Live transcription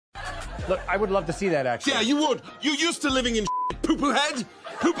Look, I would love to see that, actually. Yeah, you would. You're used to living in poo-poo head.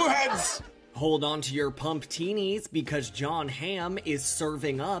 Poo-poo heads. Hold on to your pump-teenies because Jon Hamm is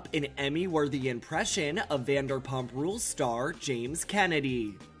serving up an Emmy-worthy impression of Vanderpump Rules star James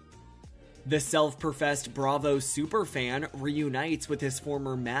Kennedy. The self-professed Bravo superfan reunites with his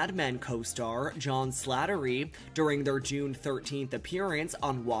former Mad Men co-star John Slattery during their June 13th appearance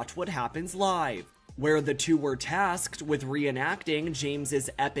on Watch What Happens Live, where the two were tasked with reenacting James's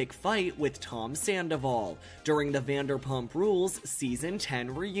epic fight with Tom Sandoval during the Vanderpump Rules Season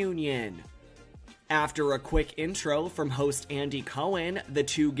 10 reunion. After a quick intro from host Andy Cohen, the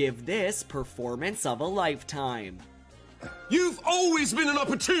two give this performance of a lifetime. You've always been an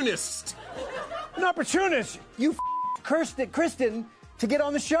opportunist. An opportunist? You cursed at Kristen to get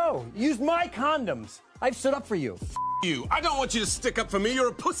on the show. Used my condoms. I've stood up for you. You. I don't want you to stick up for me. You're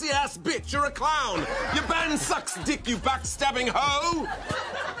a pussy-ass bitch. You're a clown. Your band sucks dick, you backstabbing hoe.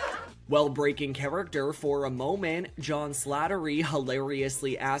 While breaking character for a moment, John Slattery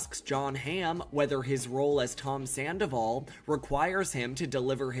hilariously asks Jon Hamm whether his role as Tom Sandoval requires him to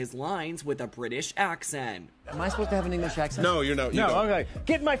deliver his lines with a British accent. Am I supposed to have an English accent? No, you're not. No, okay.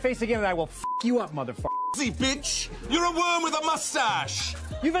 Get in my face again and I will f you up, motherfucker. See, bitch. You're a worm with a mustache.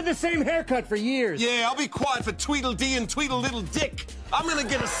 You've had the same haircut for years. Yeah, I'll be quiet for Tweedledee and Tweedledittle Dick. I'm gonna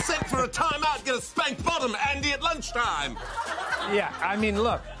get a set for a timeout, get a spank bottom, Andy, at lunchtime. Yeah, I mean,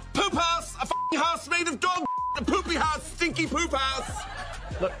 look. Poop house, a f***ing house made of dog a poopy house, stinky poop house.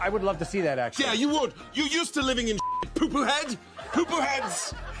 Look, I would love to see that, actually. Yeah, you would. You're used to living in poo-poo head. Poo-poo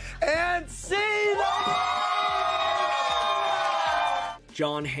heads. And see that!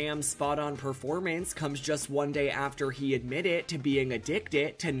 Jon Hamm's spot-on performance comes just one day after he admitted to being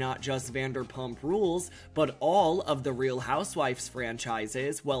addicted to not just Vanderpump Rules, but all of the Real Housewives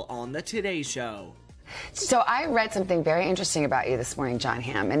franchises while on the Today Show. So I read something very interesting about you this morning, Jon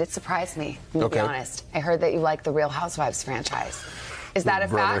Hamm, and it surprised me, to be honest. I heard that you like the Real Housewives franchise. Is that a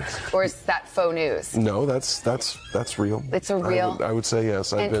fact, or is that faux news? No, that's real. It's a real. I would say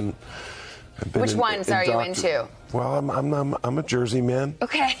yes. I've been which ones are you into? Well, I'm a Jersey man.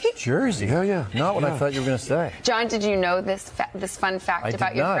 Okay. Jersey? Yeah. Not what I thought you were going to say. John, did you know this fun fact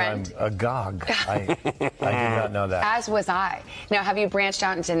about your friend? I'm agog. I did not know that. As was I. Now, have you branched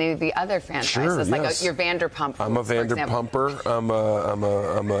out into any of the other franchises, Sure, like yes. your Vanderpump Rules, I'm a Vanderpumper.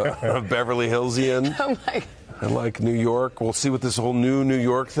 I'm a Beverly Hillsian. Oh my. I like New York. We'll see what this whole New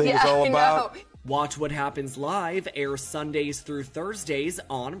York thing is all about. I know. Watch What Happens Live airs Sundays through Thursdays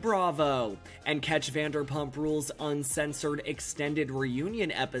on Bravo. And catch Vanderpump Rules' uncensored extended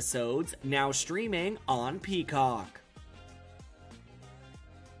reunion episodes now streaming on Peacock.